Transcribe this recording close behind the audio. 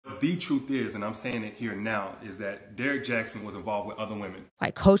the truth is, and I'm saying it here now, is that Derrick Jaxn was involved with other women.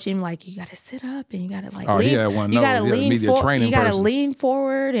 Like coach him, like you got to sit up and you got to like lean lean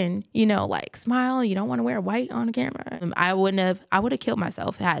forward and, you know, like smile. You don't want to wear white on the camera. I would have killed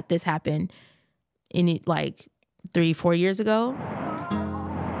myself had this happened like 3-4 years ago.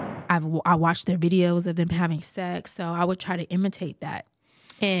 I watched their videos of them having sex, so I would try to imitate that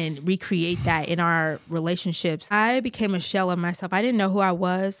and recreate that in our relationships. I became a shell of myself. I didn't know who I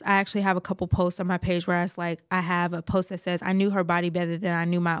was. I actually have a couple posts on my page where I have a post that says, I knew her body better than I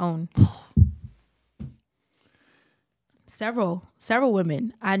knew my own. Several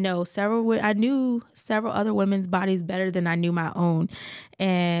women. I knew several other women's bodies better than I knew my own.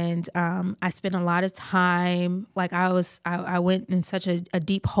 And I spent a lot of time, like I went in such a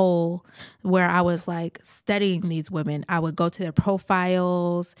deep hole where I was like studying these women. I would go to their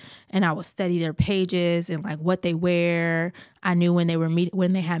profiles and I would study their pages and like what they wear. I knew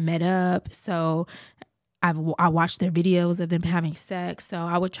when they had met up. So I watched their videos of them having sex. So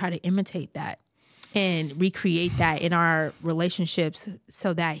I would try to imitate that and recreate that in our relationships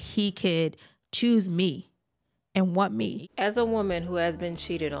so that he could choose me and want me. As a woman who has been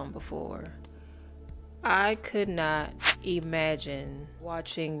cheated on before, I could not imagine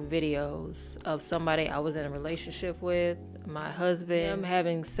watching videos of somebody I was in a relationship with, my husband,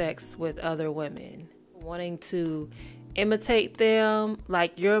 having sex with other women, wanting to imitate them.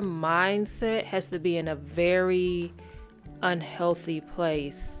 Like, your mindset has to be in a very unhealthy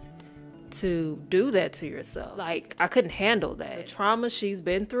place to do that to yourself. Like, I couldn't handle that. The trauma she's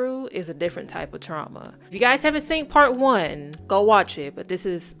been through is a different type of trauma. If you guys haven't seen part 1, go watch it. But this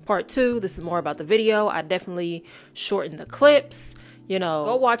is part 2. This is more about the video. I definitely shortened the clips. You know,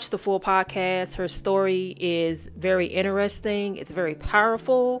 go watch the full podcast. Her story is very interesting. It's very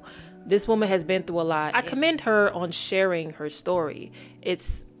powerful. This woman has been through a lot. I commend her on sharing her story.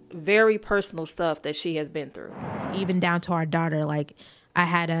 It's very personal stuff that she has been through. Even down to our daughter, like I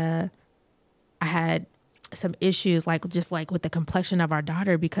had some issues, like just like with the complexion of our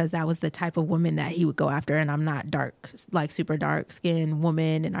daughter, because that was the type of woman that he would go after. And I'm not dark, like super dark skinned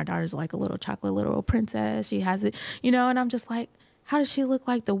woman. And our daughter's like a little chocolate little princess. She has it, you know, and I'm just like, how does she look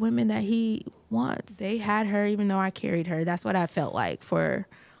like the women that he wants? They had her, even though I carried her. That's what I felt like for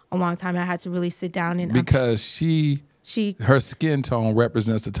a long time. I had to really sit down and because her skin tone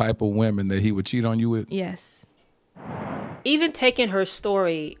represents the type of women that he would cheat on you with. Yes. Even taking her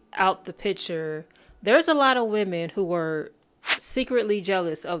story out the picture, there's a lot of women who were secretly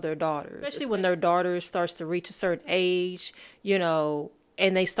jealous of their daughters, especially when their daughter starts to reach a certain age, you know,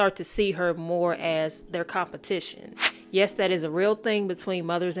 and they start to see her more as their competition. Yes, that is a real thing between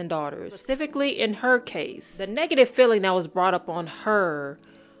mothers and daughters. Specifically in her case, the negative feeling that was brought up on her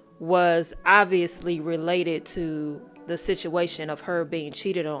was obviously related to the situation of her being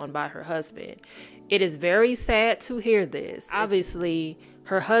cheated on by her husband. It is very sad to hear this. Obviously,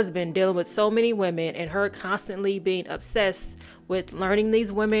 her husband dealing with so many women and her constantly being obsessed with learning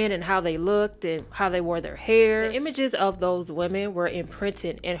these women and how they looked and how they wore their hair. The images of those women were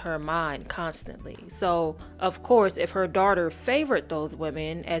imprinted in her mind constantly. So, of course, if her daughter favored those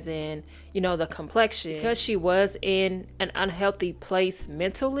women, as in, you know, the complexion, because she was in an unhealthy place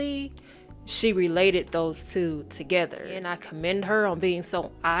mentally, she related those two together. And I commend her on being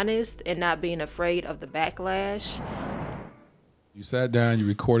so honest and not being afraid of the backlash. You sat down, you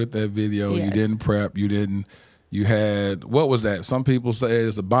recorded that video, yes. You didn't prep, you had, what was that? Some people say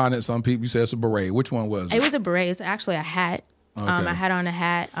it's a bonnet, some people say it's a beret. Which one was it? It was a beret. It's actually a hat. Okay. I had on a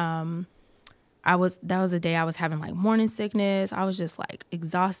hat. That was the day I was having like morning sickness. I was just like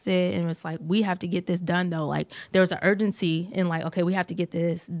exhausted, and it's like, we have to get this done though. Like there was an urgency in like, okay, we have to get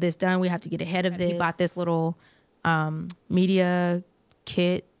this done. We have to get ahead of this. He bought this little media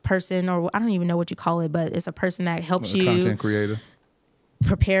kit person, or I don't even know what you call it, but it's a person that helps you, content creator,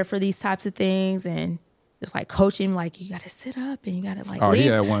 prepare for these types of things, and just like coach him, like you got to sit up and you got to like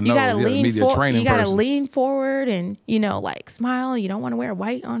lean, you got to lean forward and, you know, like smile. You don't want to wear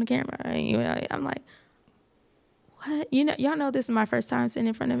white on the camera. And, you know, I'm like, what? You know, y'all know this is my first time sitting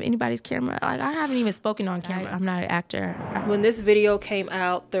in front of anybody's camera. Like, I haven't even spoken on camera. I'm not an actor. When this video came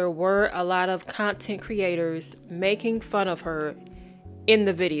out, there were a lot of content creators making fun of her in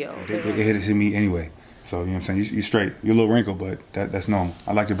the video. They hit it to me anyway. So, you know what I'm saying? You straight. You're a little wrinkled, but that's normal.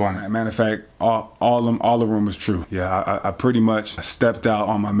 I like your bonnet. Matter of fact, all the rumors true. Yeah, I pretty much stepped out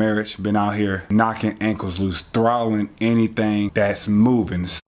on my marriage, been out here knocking ankles loose, throttling anything that's moving.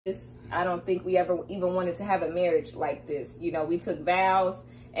 I don't think we ever even wanted to have a marriage like this. You know, we took vows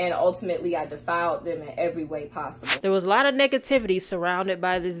and ultimately I defiled them in every way possible. There was a lot of negativity surrounded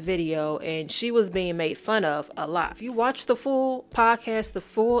by this video, and she was being made fun of a lot. If you watch the full podcast, the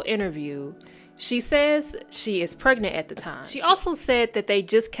full interview, she says she is pregnant at the time. She also said that they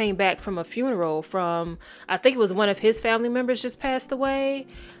just came back from a funeral from, I think it was one of his family members just passed away,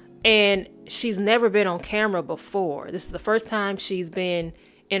 and she's never been on camera before. This is the first time she's been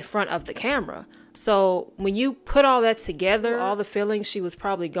in front of the camera. So when you put all that together, all the feelings she was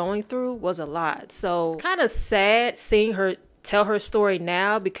probably going through was a lot. So it's kind of sad seeing her tell her story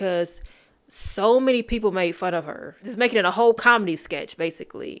now, because so many people made fun of her, just making it a whole comedy sketch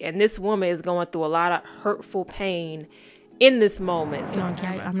basically. And this woman is going through a lot of hurtful pain in this moment. You know,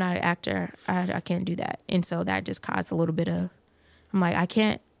 I'm not an actor. I can't do that. And so that just caused a little bit of, I'm like, I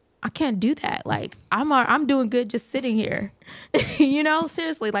can't do that. Like, I'm doing good just sitting here. You know,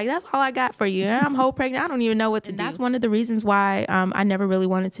 seriously, like, that's all I got for you. And I'm whole pregnant. I don't even know what to do. That's one of the reasons why I never really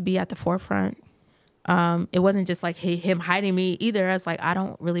wanted to be at the forefront. It wasn't just like him hiding me either. I was like, I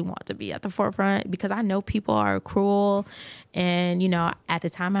don't really want to be at the forefront, because I know people are cruel. And, you know, at the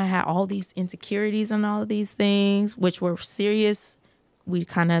time I had all these insecurities and all of these things, which were serious. We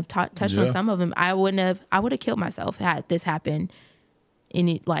kind of touched on some of them. I would have killed myself had this happened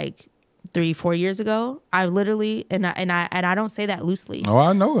like 3-4 years ago. I literally, and I don't say that loosely. Oh,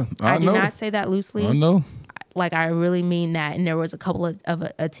 I know it. I do not say that loosely. I know. Like, I really mean that. And there was a couple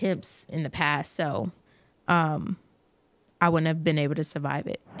of attempts in the past. So I wouldn't have been able to survive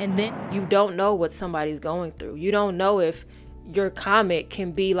it. And then you don't know what somebody's going through. You don't know if your comment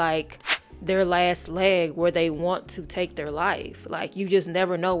can be like their last leg where they want to take their life. Like, you just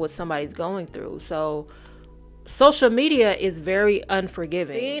never know what somebody's going through. So social media is very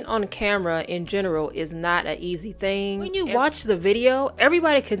unforgiving. Being on camera in general is not an easy thing. When you watch the video,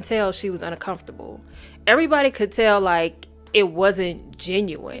 everybody can tell she was uncomfortable. Everybody could tell, like, it wasn't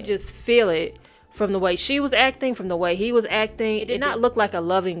genuine. You just feel it from the way she was acting, from the way he was acting. It did not look like a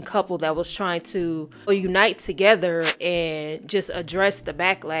loving couple that was trying to unite together and just address the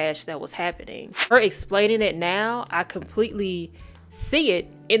backlash that was happening. Her explaining it now, I completely see it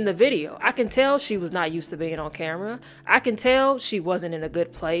in the video. I can tell she was not used to being on camera. I can tell she wasn't in a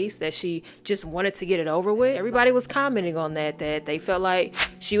good place, that she just wanted to get it over with. Everybody was commenting on that they felt like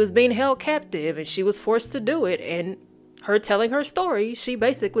she was being held captive and she was forced to do it. And her telling her story, she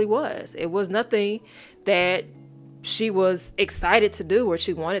basically was. It was nothing that she was excited to do or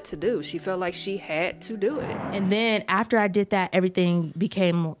she wanted to do. She felt like she had to do it. And then after I did that, everything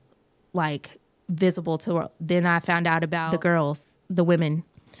became like visible to her. Then I found out about the girls, the women.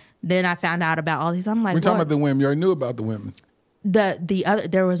 Then I found out about all these. I'm like, we're talking about the women. You already knew about the women. The other,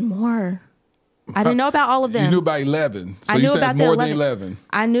 there was more. I didn't know about all of them. You knew about 11. So I knew you said about more the than 11.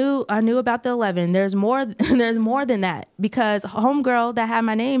 I knew about the 11. There's more. There's more than that, because homegirl that had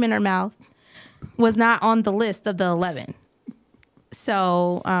my name in her mouth was not on the list of the 11.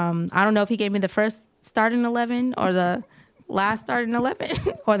 So I don't know if he gave me the first starting 11 or the last starting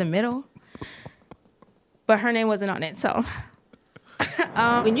 11 or the middle. But her name wasn't on it, so.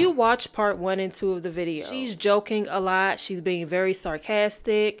 When you watch part 1 and 2 of the video, she's joking a lot. She's being very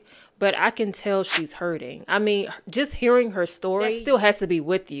sarcastic, but I can tell she's hurting. I mean, just hearing her story, that still has to be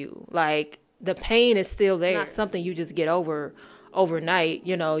with you. Like, the pain is still there. It's not something you just get over overnight.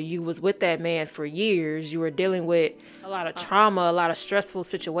 You know, you was with that man for years. You were dealing with a lot of trauma, a lot of stressful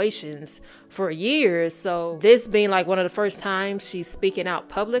situations for years. So this being like one of the first times she's speaking out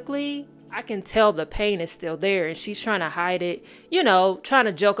publicly, I can tell the pain is still there, and she's trying to hide it, you know, trying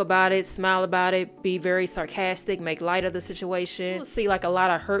to joke about it, smile about it, be very sarcastic, make light of the situation. You'll see like a lot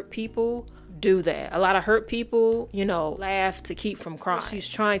of hurt people do that. A lot of hurt people, you know, laugh to keep from crying. She's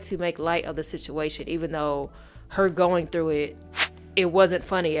trying to make light of the situation, even though her going through it, it wasn't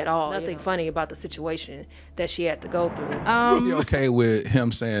funny at all. Nothing funny about the situation that she had to go through. You okay with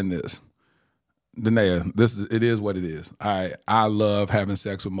him saying this? Danae, it is what it is. I love having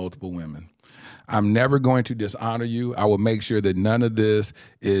sex with multiple women. I'm never going to dishonor you. I will make sure that none of this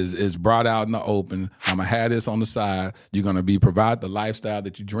is brought out in the open. I'm gonna have this on the side. You're gonna provide the lifestyle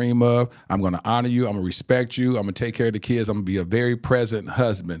that you dream of. I'm gonna honor you. I'm gonna respect you. I'm gonna take care of the kids. I'm gonna be a very present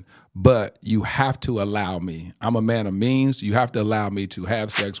husband. But you have to allow me. I'm a man of means. You have to allow me to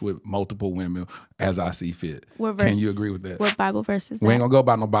have sex with multiple women as I see fit. Can you agree with that? What Bible verse is that? We ain't gonna go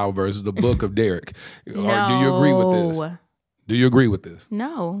by no Bible verse. It's the book of Derrick. No. Or do you agree with this? Do you agree with this?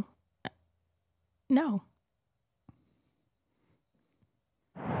 No. No.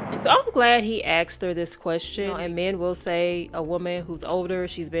 So I'm glad he asked her this question. You know, and men will say a woman who's older,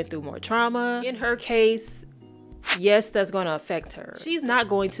 she's been through more trauma. In her case, yes, that's going to affect her. She's not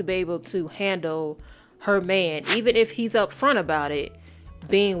going to be able to handle her man, even if he's upfront about it.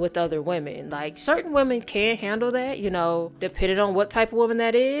 being with other women. Like, certain women can handle that, you know, depending on what type of woman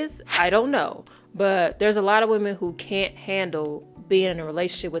that is. I don't know. But there's a lot of women who can't handle being in a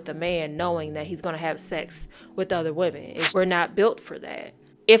relationship with a man knowing that he's going to have sex with other women. We're not built for that.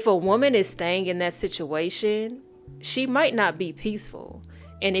 If a woman is staying in that situation, she might not be peaceful.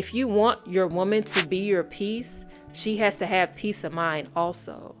 And if you want your woman to be your peace, she has to have peace of mind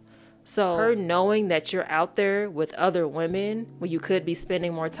also. So her knowing that you're out there with other women when you could be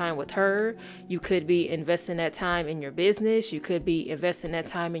spending more time with her, you could be investing that time in your business, you could be investing that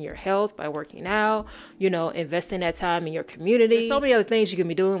time in your health by working out, you know, investing that time in your community. There's so many other things you can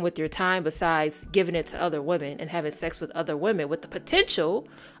be doing with your time besides giving it to other women and having sex with other women, with the potential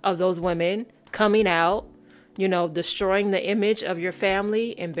of those women coming out, you know, destroying the image of your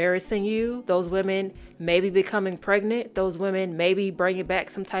family, embarrassing you, those women maybe becoming pregnant, those women maybe bringing back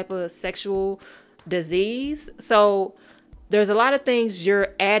some type of sexual disease. So there's a lot of things you're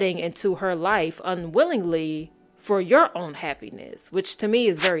adding into her life unwillingly for your own happiness, which to me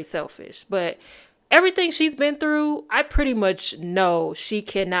is very selfish. But everything she's been through, I pretty much know she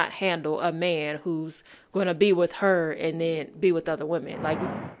cannot handle a man who's going to be with her and then be with other women. Like,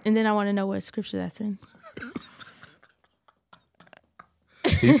 And then I want to know what scripture that's in.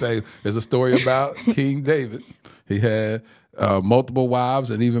 He say there's a story about King David. He had multiple wives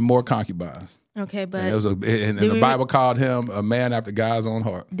and even more concubines. Okay, but And the Bible called him a man after God's own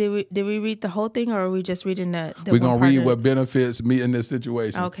heart. Did we read the whole thing, or are we just reading the We're one gonna part read of what benefits me in this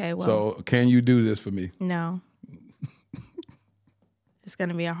situation. Okay, well. So can you do this for me? No. It's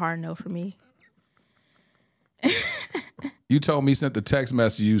gonna be a hard no for me. You told me, sent the text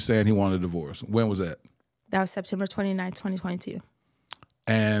message you saying he wanted a divorce. When was that? That was September 29th, 2022.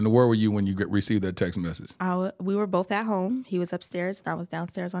 And where were you when you received that text message? We were both at home. He was upstairs and I was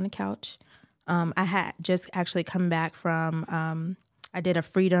downstairs on the couch. I had just actually come back from, I did a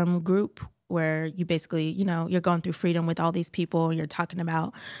freedom group where you basically, you know, you're going through freedom with all these people. You're talking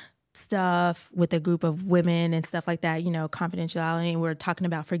about stuff with a group of women and stuff like that, you know, confidentiality. And we're talking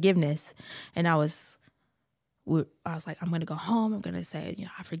about forgiveness. And I was like, I'm going to go home. I'm going to say, you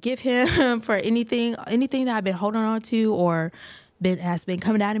know, I forgive him for anything that I've been holding on to or has been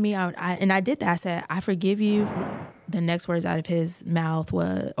coming out of me. And I did that. I said, I forgive you. The next words out of his mouth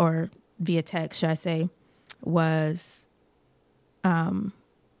was, or via text, should I say, was, done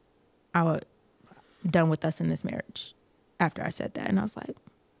with us in this marriage after I said that. And I was like,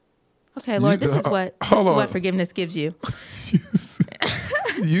 okay, Lord, this is what forgiveness gives you.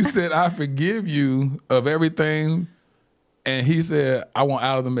 You said, I forgive you of everything. And he said, I want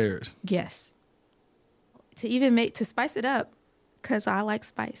out of the marriage. Yes. To spice it up, because I like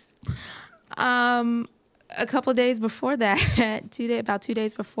spice. A couple days before that, about 2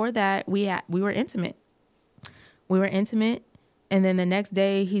 days before that, we were intimate. And then the next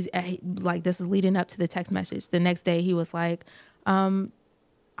day, he's like, this is leading up to the text message. The next day, he was like, I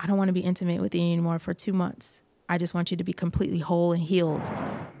don't want to be intimate with you anymore for 2 months. I just want you to be completely whole and healed.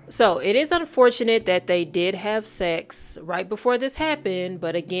 So it is unfortunate that they did have sex right before this happened.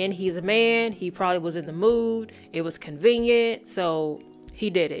 But again, he's a man. He probably was in the mood. It was convenient. So he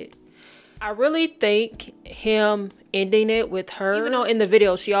did it. I really think him ending it with her, even though in the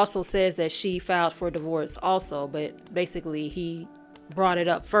video she also says that she filed for divorce also, but basically he brought it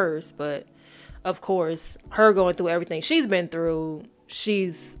up first. But of course, her going through everything she's been through,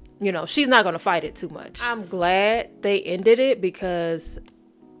 she's not going to fight it too much. I'm glad they ended it because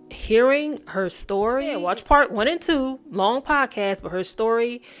hearing her story, watch part 1 and 2, long podcast, but her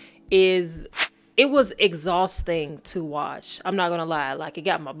story it was exhausting to watch. I'm not going to lie. Like, it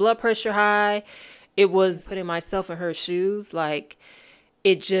got my blood pressure high. It was putting myself in her shoes. Like,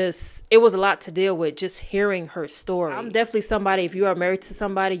 it was a lot to deal with just hearing her story. I'm definitely somebody, if you are married to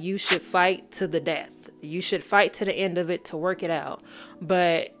somebody, you should fight to the death. You should fight to the end of it to work it out.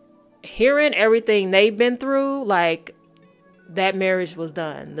 But hearing everything they've been through, like, that marriage was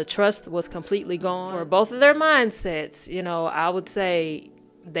done. The trust was completely gone. For both of their mindsets, you know, I would say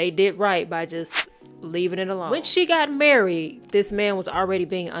they did right by just leaving it alone. When she got married, this man was already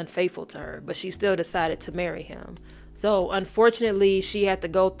being unfaithful to her, but she still decided to marry him. So unfortunately, she had to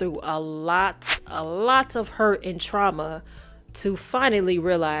go through a lot of hurt and trauma to finally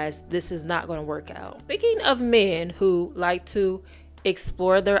realize this is not going to work out. Speaking of men who like to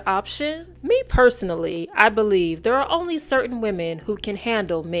explore their options, me personally, I believe there are only certain women who can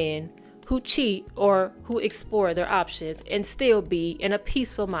handle men who cheat or who explore their options and still be in a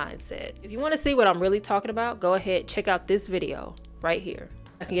peaceful mindset. If you want to see what I'm really talking about, go ahead, check out this video right here.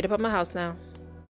 I can get up at my house now.